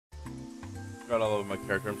God, I love my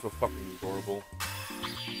character. I'm so fucking adorable.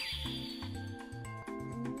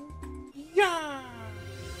 Yeah.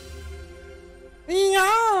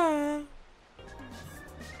 Yeah.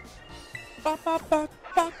 Bop bop bop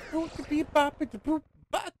bop. Beep bop beep boop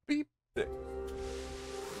bop beep.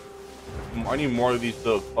 I need more of these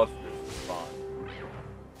little clusters to spawn.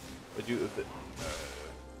 But you, if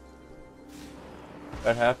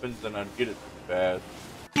that happens, then I'd get it fast.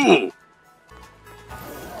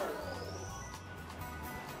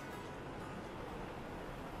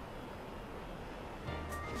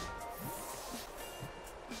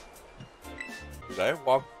 Did I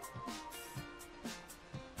walk?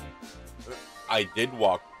 I did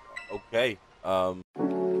walk. Okay. Oh,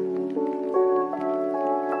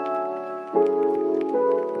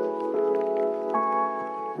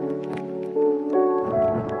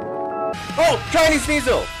 shiny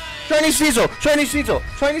Sneasel! Shiny Sneasel! Shiny Sneasel!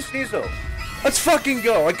 Shiny Sneasel! Let's fucking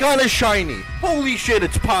go! I got a shiny! Holy shit,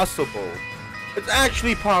 it's possible! It's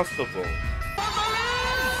actually possible!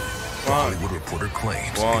 Hollywood Reporter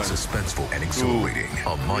claims it's suspenseful and exhilarating.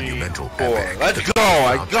 A monumental epic. Let's go!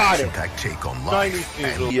 I got it! Take on life.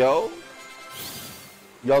 Yo!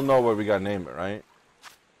 Y'all know where we gotta name it, right?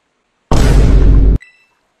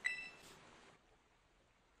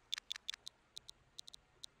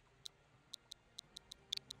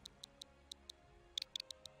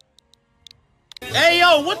 Hey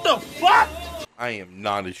yo, what the fuck? I am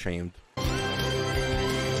not ashamed. No,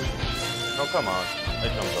 come on. I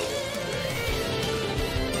jumped over.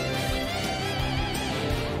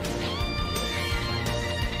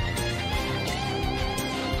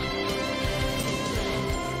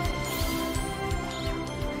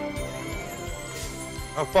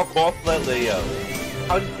 Oh, fuck off, Leo.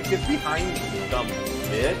 How did you get behind me, you dumb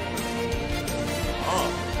bitch? Oh.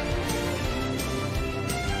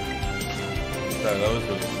 Sorry, that was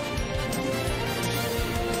good.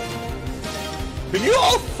 Can you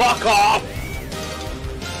all fuck off?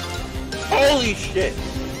 Holy shit.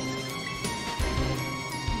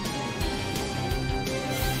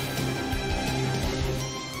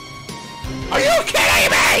 Are you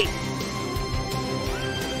kidding me?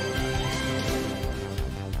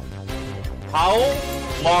 How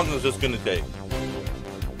long is this gonna take?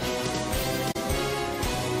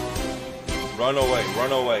 Run away,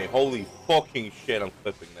 run away. Holy fucking shit, I'm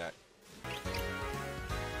clipping that.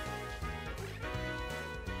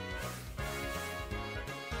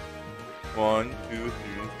 One, two,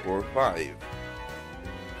 three, four, five.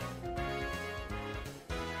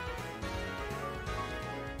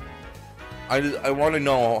 I want to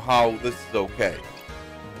know how this is okay.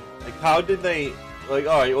 Like, how did they... Like,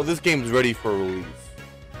 alright, well, this game's ready for release.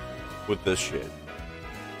 With this shit.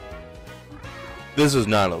 This is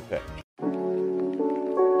not okay.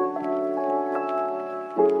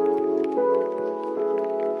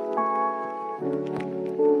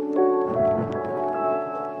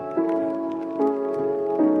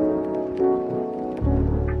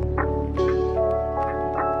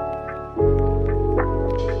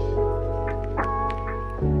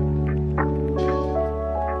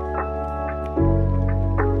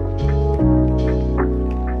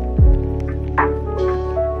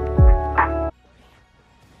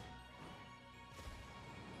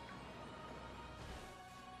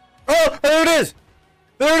 Oh, there it is!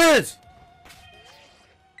 There it is!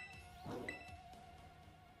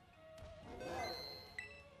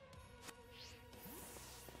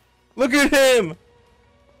 Look at him!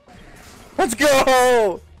 Let's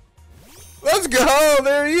go! Let's go!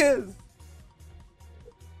 There he is!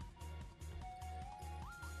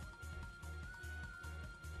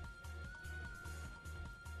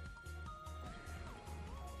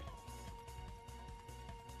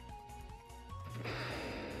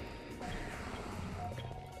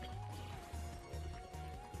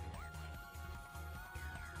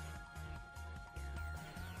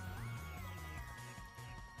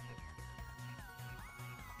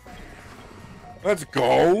 Let's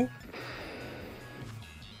go.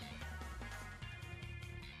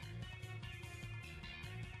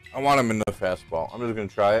 I want him in the fastball. I'm just gonna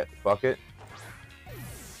try it. Fuck it.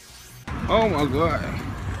 Oh my god.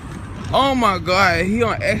 Oh my god, he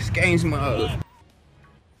on X Games mode.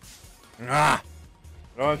 Ah!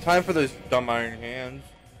 I don't have time for this dumb iron hands.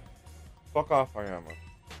 Fuck off, Ayama.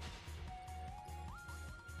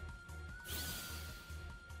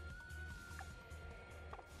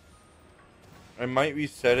 I might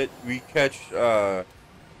reset it. We catch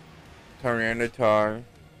Tyranitar.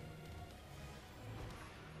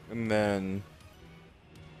 And then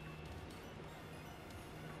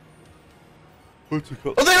what's it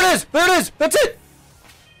called? Oh, there it is! There it is! That's it!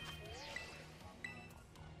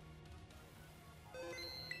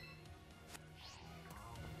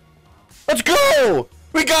 Let's go!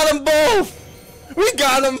 We got them both! We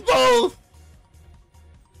got them both!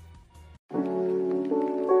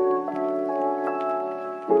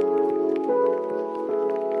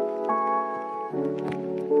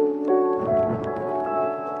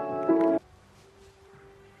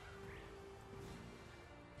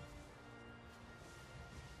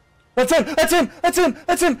 That's him! That's him! That's him!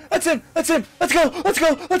 That's him! That's him! That's him! Let's go! Let's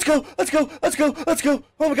go! Let's go! Let's go! Let's go! Let's go!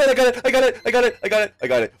 Oh my god! I got it! I got it! I got it! I got it! I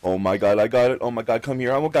got it! Oh my god! I got it! Oh my god! Come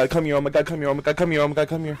here! Oh my god! Come here! Oh my god! Come here! Oh my god! Come here! Oh my god!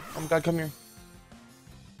 Come here! Oh my god! Come here!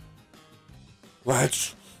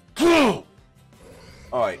 Let's go!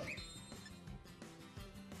 All right.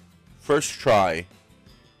 First try.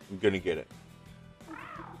 I'm gonna get it.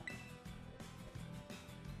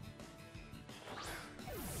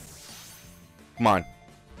 Come on.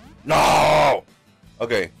 No!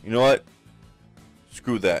 Okay, you know what?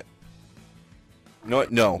 Screw that. You know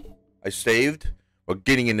what? No. I saved. We're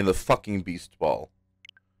getting into the fucking beast ball.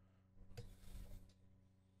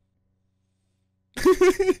 I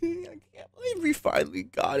can't believe we finally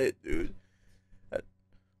got it, dude.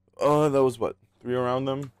 Oh, that was what? 3 around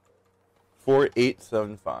them? 4, 8,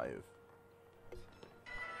 7, 5.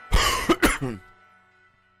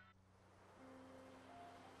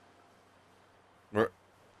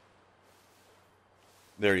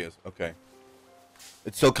 There he is. Okay.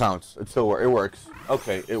 It still counts. It works.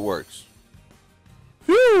 Okay, it works.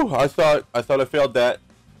 Phew! I thought I failed that.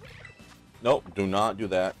 Nope, do not do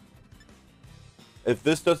that. If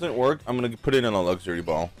this doesn't work, I'm gonna put it in a luxury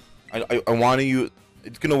ball. I want to use.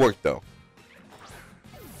 It's gonna work though.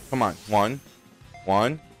 Come on, one.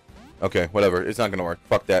 Okay, whatever. It's not gonna work.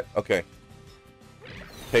 Fuck that. Okay.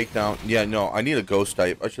 Takedown. Yeah, no. I need a ghost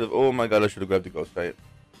type. I should have. Oh my god, I should have grabbed the ghost type.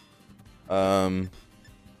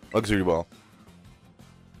 Luxury ball.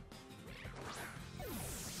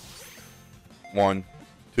 1,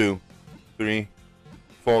 2, 3,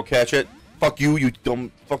 4. Catch it. Fuck you, you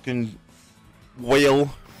dumb fucking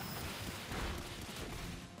whale.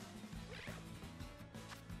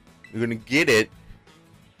 You're gonna get it.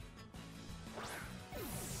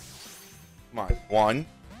 Come on. 1.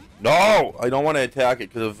 No! I don't want to attack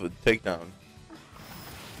it because of a takedown.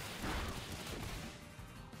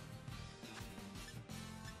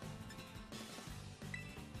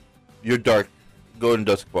 You're dark. Golden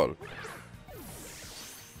dusk ball.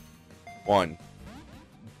 1.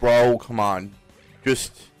 Bro, come on.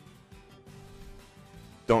 Just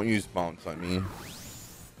don't use bounce on me.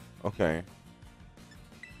 Okay.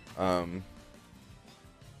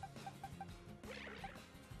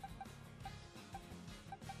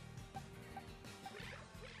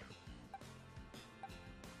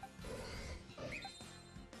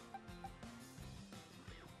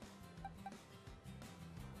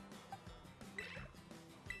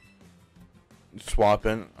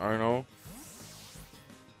 Swapping, I don't know.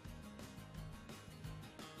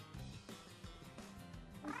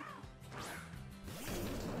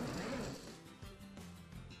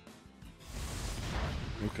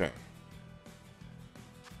 Okay.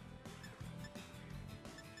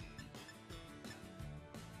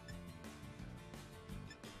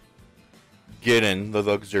 Get in the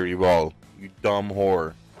luxury ball, you dumb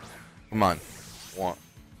whore. Come on.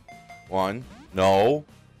 1. No.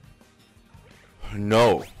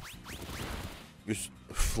 No. Just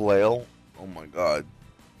flail. Oh my god.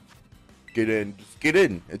 Get in. Just get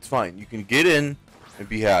in. It's fine. You can get in and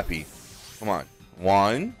be happy. Come on.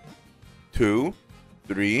 1, 2,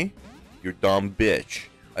 3. You dumb bitch.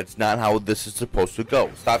 That's not how this is supposed to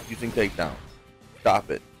go. Stop using takedown.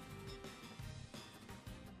 Stop it.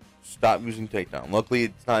 Stop using takedown. Luckily,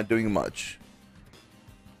 it's not doing much.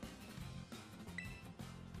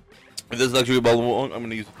 If this luxury ball won't, I'm going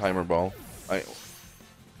to use a timer ball. Alright.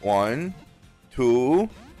 1, 2.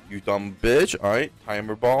 You dumb bitch. Alright.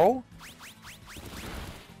 Timer ball.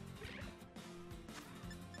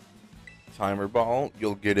 Timer ball.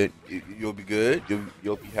 You'll get it. You'll be good.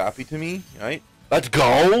 You'll be happy to me. Alright. Let's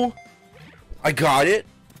go. I got it.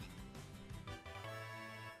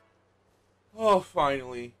 Oh,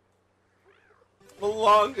 finally. The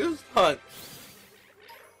longest hunt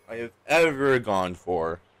I have ever gone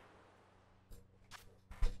for.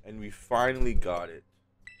 And we finally got it.